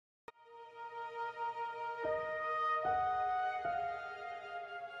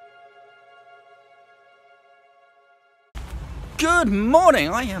Good morning,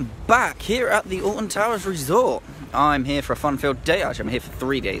 I am back here at the Alton Towers Resort. I'm here for a fun-filled day. Actually, I'm here for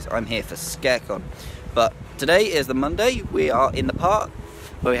 3 days. I'm here for ScareCon. But today is the Monday. We are in the park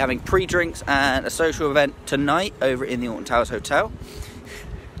where we're having pre-drinks and a social event tonight over in the Alton Towers Hotel.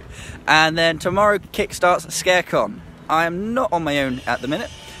 And then tomorrow kickstarts ScareCon. I am not on my own at the minute.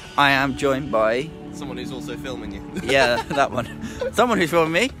 I am joined by... someone who's also filming you. Yeah, that one. Someone who's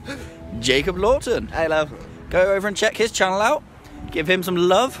filming me. Jacob Lawton. Hello. Go over and check his channel out. Give him some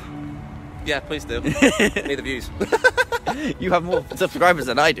love. Yeah, please do. Need the views. You have more subscribers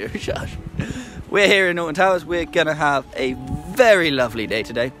than I do. Shush. We're here in Alton Towers. We're going to have a very lovely day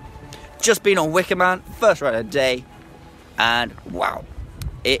today. Just been on Wicker Man, first ride of the day. And wow,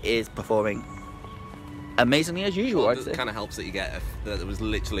 it is performing amazingly as usual. Well, it kind of helps that you get that there was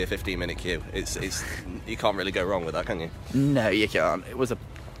literally a 15-minute queue. It's you can't really go wrong with that, can you? No, you can't. It was a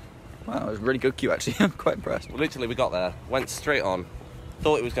really good queue actually. I'm quite impressed. Well, literally, we got there, went straight on,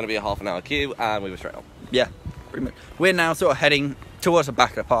 thought it was going to be a half-an-hour queue, and we were straight on. Yeah, pretty much. We're now sort of heading towards the back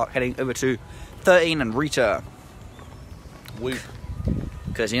of the park, heading over to 13 and Rita. Whoop.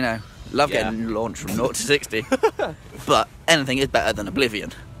 Because, you know, love getting launched from 0 to 60. But anything is better than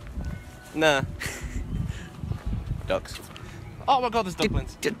Oblivion. Nah. Ducks. Oh my god, there's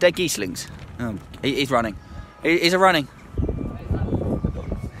ducklings. They're geeslings. Oh, he's running. He's a running.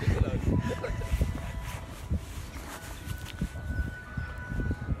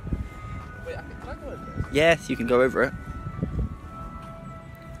 Wait, can I go over there? Yes, you can go over it.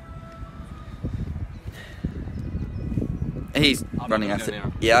 He's running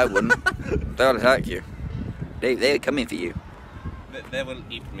after. Yeah, I wouldn't. They'll attack you. They're coming for you. They will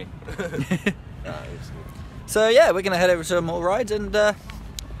eat me. So yeah, we're gonna head over to some more rides, and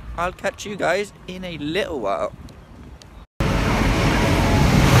I'll catch you guys in a little while.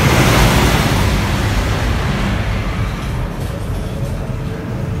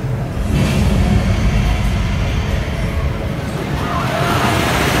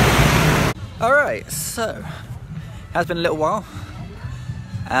 Alright, so has been a little while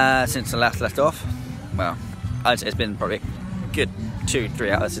since I last left off. Well, I'd say it's been probably a good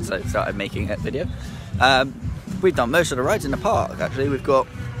 2-3 hours since I started making that video. We've done most of the rides in the park actually. We've got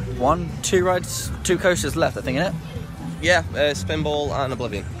 2 coasters left, I think, in it. Yeah, Spinball and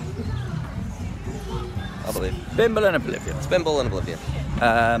Oblivion. I believe. Spinball and Oblivion. Spinball and Oblivion.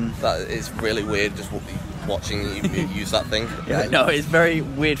 That is really weird just watching you use that thing. Yeah, I know, it's very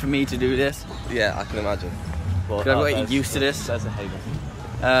weird for me to do this. Yeah, I can imagine. Because I've got used to this. There's a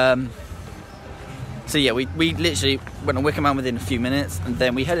haven. So yeah, we literally went on Wicker Man within a few minutes, and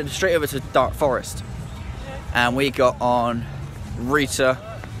then we headed straight over to Dark Forest. And we got on Rita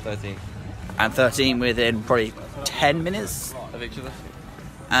 13 and 13 within probably 10 minutes of each other.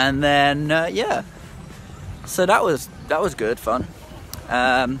 And then yeah, so that was good fun.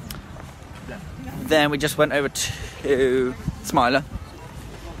 Then we just went over to Smiler.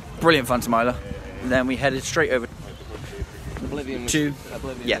 Brilliant fun, Smiler. And then we headed straight over Oblivion was, to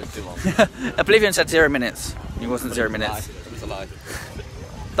Oblivion was too long. Oblivion said 0 minutes. It wasn't 0 minutes. It was a lie.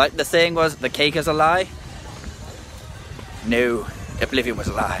 Like the saying was, the cake is a lie. No, Oblivion was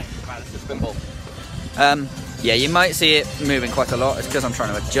a lie. It's the Spinball. Yeah, you might see it moving quite a lot. It's because I'm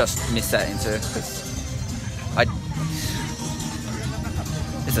trying to adjust my settings to it.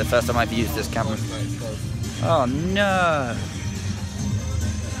 This is the first time I've used this camera. Oh no!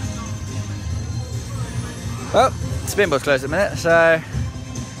 Well, Spinball's closed at the minute, so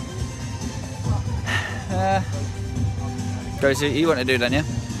go see what you want to do, don't you?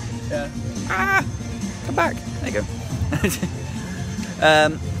 Yeah. Ah! Come back. There you go.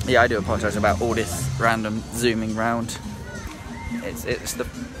 Yeah, I do apologise about all this random zooming round. It's the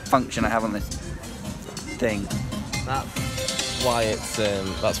function I have on this thing. That's why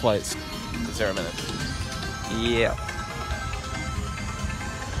it's 0 minutes. Yeah.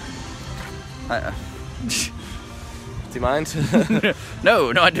 Do you mind?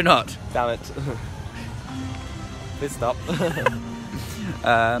 No, I do not. Damn it. Please stop.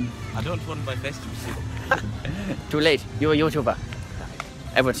 I don't want my face to be seen. Too late. You're a YouTuber.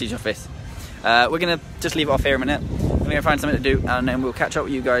 Everyone sees your face. We're going to just leave it off here a minute. We're going to find something to do, and then we'll catch up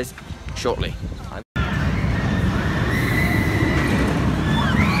with you guys shortly.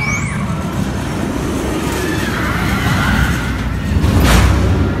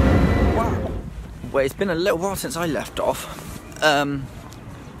 Well, it's been a little while since I left off.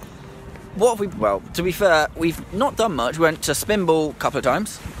 What have we... Well, to be fair, we've not done much. We went to Spinball a couple of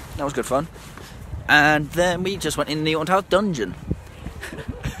times. That was good fun. And then we just went in the Alton Towers dungeon.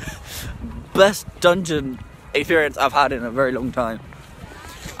 Best dungeon experience I've had in a very long time.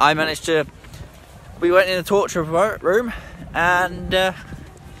 I managed to... We went in the torture room, and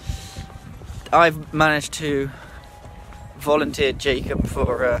I've managed to volunteer Jacob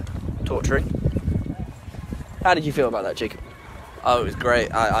for torturing. How did you feel about that, Jacob? Oh, it was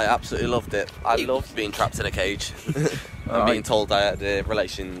great. I absolutely loved it. I loved being trapped in a cage and being told I had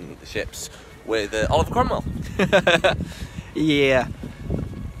relationships with Oliver Cromwell. Yeah.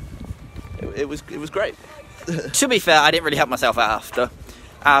 It was great. To be fair, I didn't really help myself after.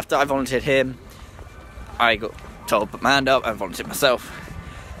 After I volunteered him, I got told to put my hand up and volunteered myself.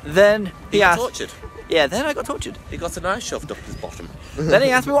 Then He got tortured. Yeah, then I got tortured. He got a knife shoved up his bottom. Then he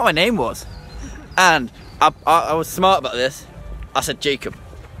asked me what my name was. And I was smart about this. I said Jacob.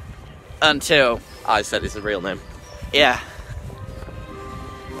 Until... I said it's a real name. Yeah.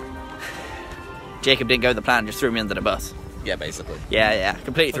 Jacob didn't go with the plan, just threw me under the bus. Yeah, basically. Yeah,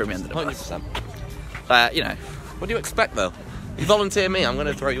 completely threw me under the bus. 100%. You know. What do you expect, though? You volunteer me, I'm going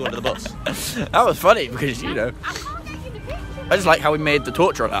to throw you under the bus. That was funny because, you know, I just like how we made the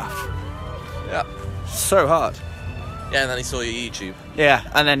torturer laugh. Yeah. So hard. Yeah, and then he saw your YouTube. Yeah,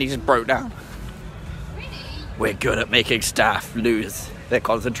 and then he just broke down. We're good at making staff lose their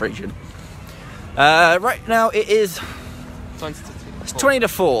concentration. Right now it is 20 to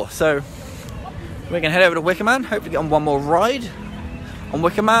 4, so we're going to head over to Wicker Man, hopefully get on one more ride on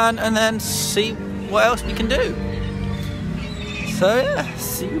Wicker Man, and then see what else we can do. So yeah,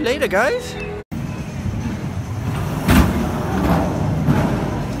 see you later, guys.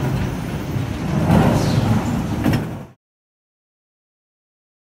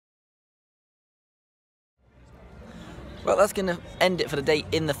 Well, that's going to end it for the day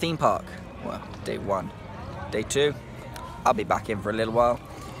in the theme park. Well, day 1. Day 2, I'll be back in for a little while.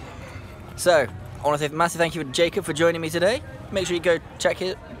 So, I want to say a massive thank you to Jacob for joining me today. Make sure you go check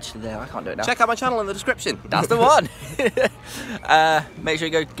it. I can't do it now. Check out my channel in the description. That's the one. Make sure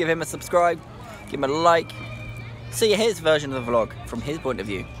you go give him a subscribe, give him a like, see his version of the vlog from his point of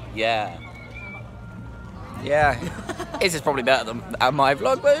view. Yeah. Yeah. His is probably better than my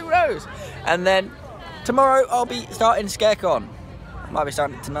vlog, but who knows? And then tomorrow I'll be starting ScareCon. Might be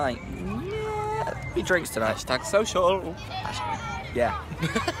starting it tonight. Yeah, be drinks tonight. Hashtag social. Yeah.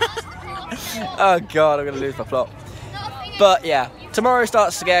 Oh god, I'm gonna lose my plot. But yeah, tomorrow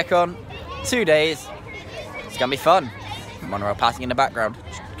starts ScareCon. 2 days. It's gonna be fun. Monorail passing in the background.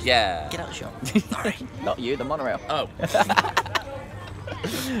 Yeah. Get out of the shop. Sorry, not you, the monorail. Oh.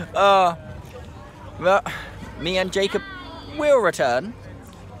 Well, me and Jacob will return.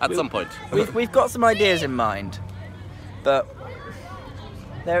 At some point. We've got some ideas in mind, but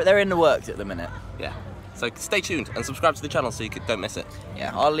they're in the works at the minute. Yeah. So stay tuned and subscribe to the channel so you don't miss it.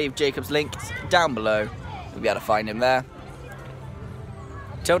 Yeah, I'll leave Jacob's links down below. You'll be able to find him there.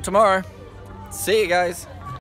 Till tomorrow. See you guys.